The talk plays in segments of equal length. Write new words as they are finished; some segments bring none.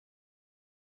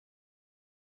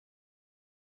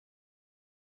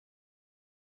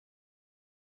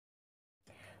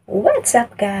What's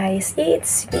up, guys?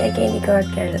 It's me again, Igor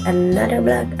Girl. Another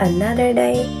vlog, another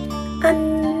day,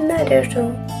 another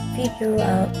to figure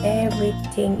out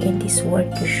everything in this world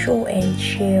to show and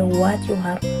share what you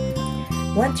have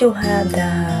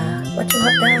done,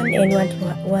 and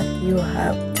what you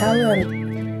have talent.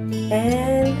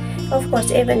 And of course,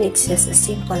 even it's just a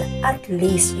simple, at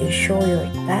least you show your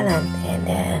talent, and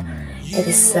it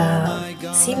is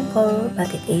simple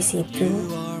but it's easy to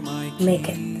make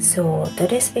it. So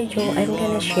today's video I'm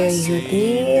gonna share you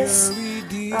this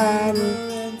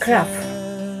craft.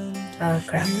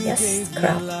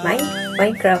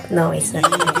 Minecraft. No, it's not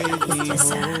Minecraft. It's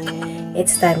just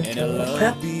it's time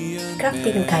to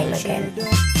crafting time again.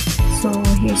 So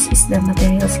here's the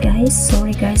materials, guys.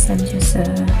 Sorry guys, I'm just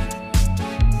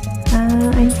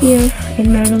I'm here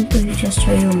in my room to just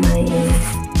show you my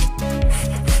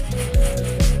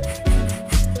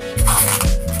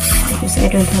because I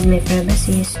don't have my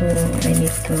privacy, so I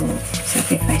need to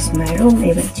sacrifice my room,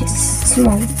 even just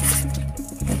small,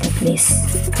 but at least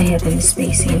I have the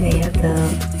space and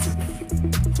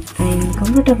I'm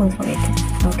comfortable for it.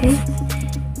 Okay,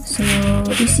 so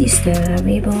this is the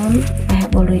ribbon. I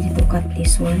have already to cut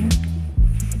this one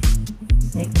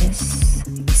like this,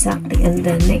 exactly on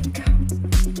the neck,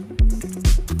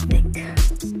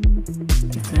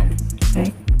 that one,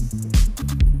 right?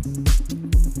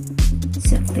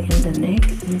 Exactly on the neck.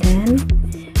 And then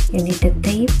you need the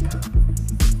tape.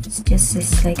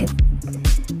 It's like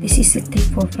this is the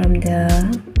tape from the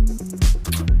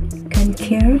can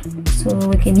care, so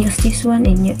we can use this one.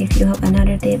 And if you have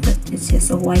another tape, but it's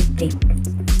just a white tape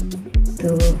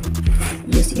to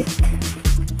use it.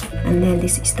 And then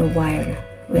this is the wire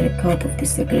with a coat of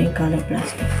this green color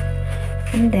plastic.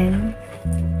 And then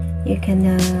you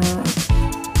can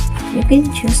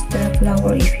choose the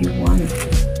flower if you want.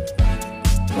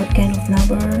 What kind of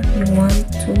flower you want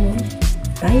to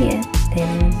buy it,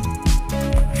 then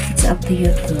it's up to you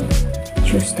to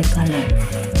choose the color.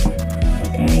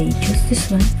 But I choose this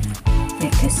one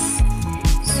like this.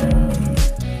 So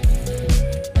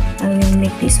I will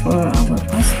make this for our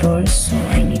pastors, so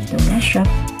I need to rush up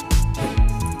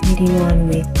within 1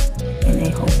 week, and I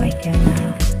hope I can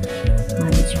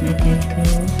manage my time to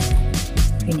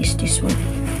finish this one.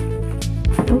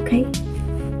 Okay,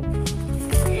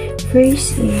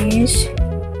 first is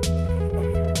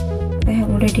I have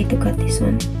already to cut this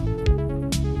one.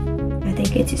 I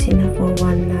think it is enough for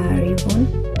one ribbon.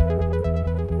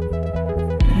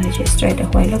 I just tried a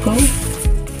while ago,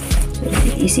 so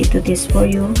it's easy to test for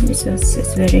you because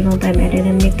it's very long time I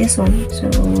didn't make this one, so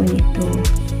we need to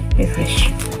refresh.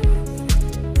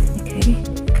 Okay,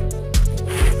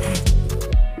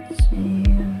 so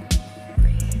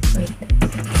wait.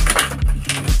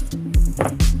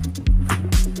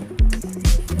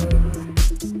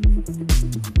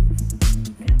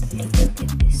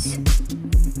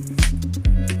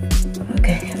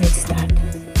 Okay, let's start.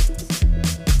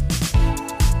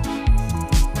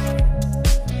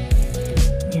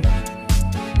 Yeah.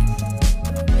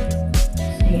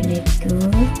 So you need to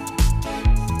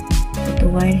put the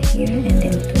wire here and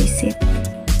then twist it.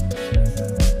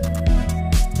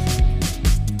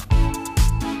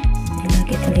 You lock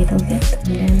it a little bit,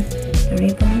 and then the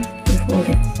ribbon you fold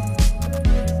it.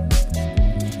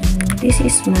 This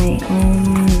is my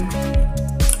own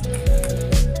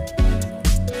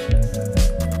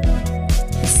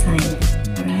design,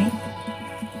 right?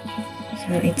 So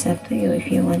it's up to you if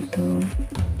you want to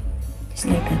just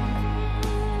like that.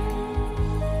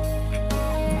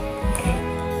 Okay,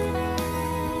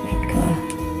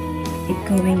 keep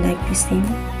going like this thing.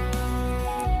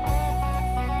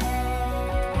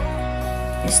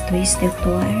 Just twist the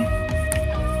wire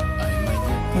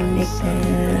and make the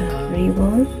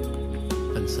ribbon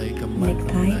like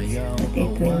tight, but it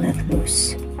will not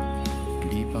loose.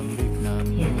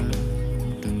 Yeah.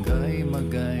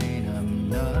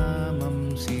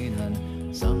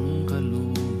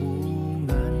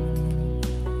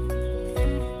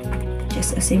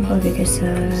 Just a simple because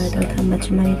I don't have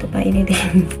much money to buy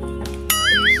anything.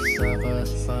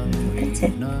 That's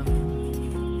it.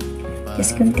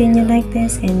 Just continue like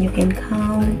this, and you can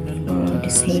count for the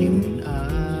same.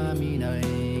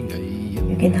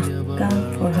 You can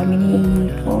count for how many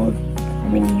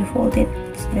you folded,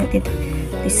 so that it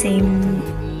the same,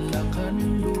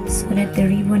 so that the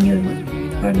ribbon you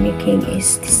are making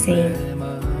is the same,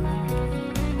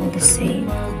 all the same,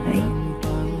 right?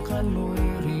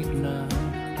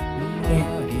 Yeah.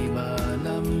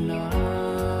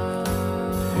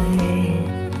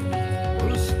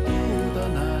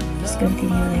 Just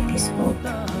continue like this fold.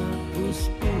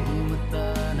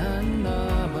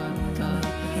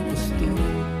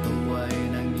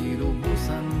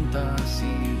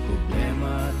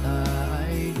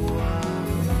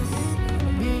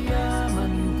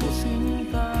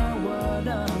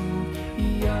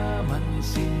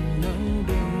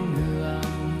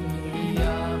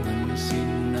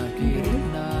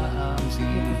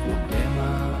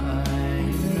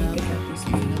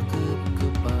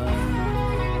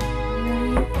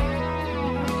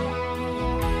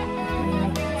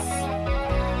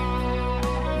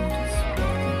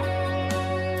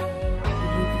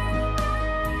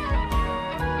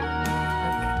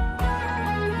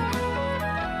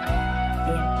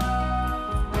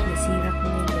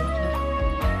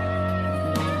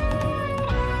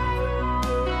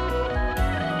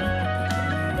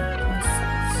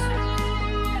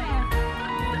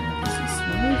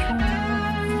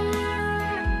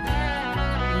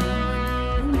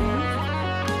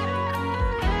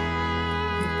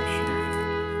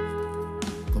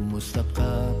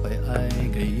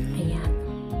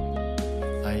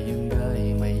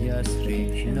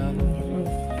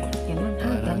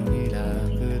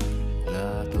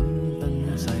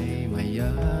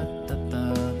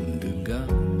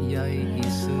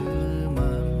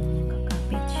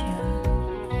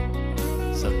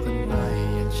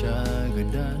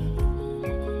 sinugdan,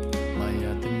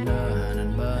 maya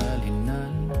tindahan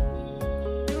balinan,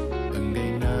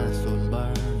 enggay na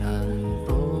solbar ng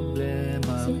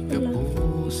problema,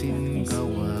 kapusin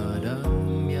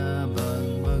kawadam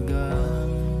yabang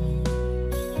bagang.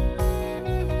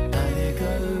 Ay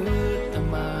kalut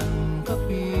naman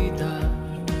kapita,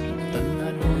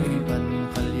 tananoy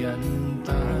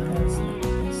pankalyanta,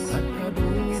 at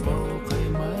adubaw kay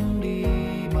mandi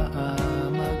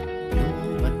maamag,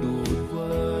 lumadud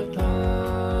wata.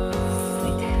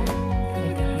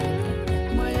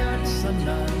 Mayat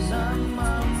sana ng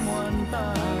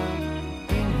mamwanta,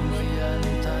 inwayan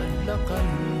tadlakan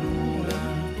lura,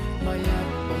 mayat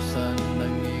pausan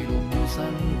ng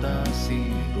ilubusan ta,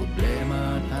 si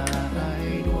problema ta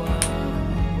ay dua.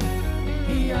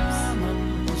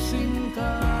 Iyaman pusing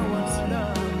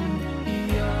kawalan,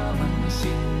 iyaman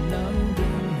sinang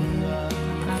dunia,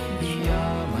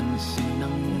 iyaman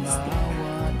sinang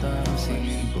awatan, si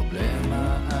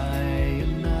problema ay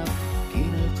yun na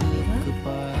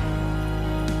kinakakapan.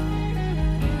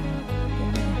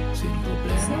 Si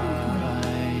problema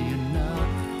ay yun na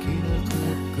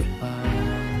kinakakapan.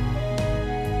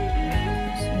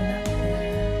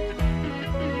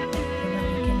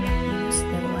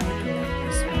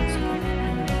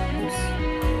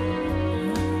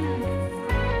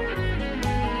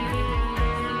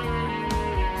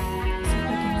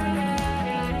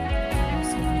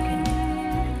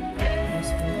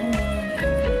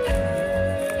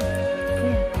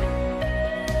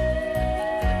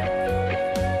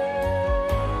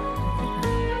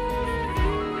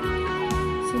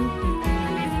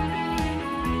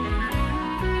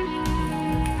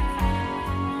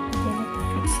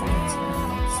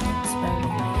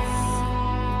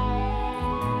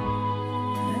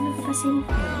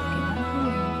 Simple,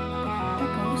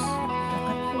 tapos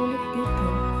takat po ulit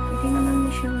dito, pwede naman mo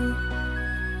siyang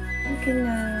you can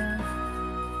add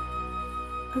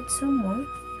some more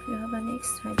if you have an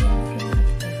extra, then you can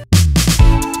add that.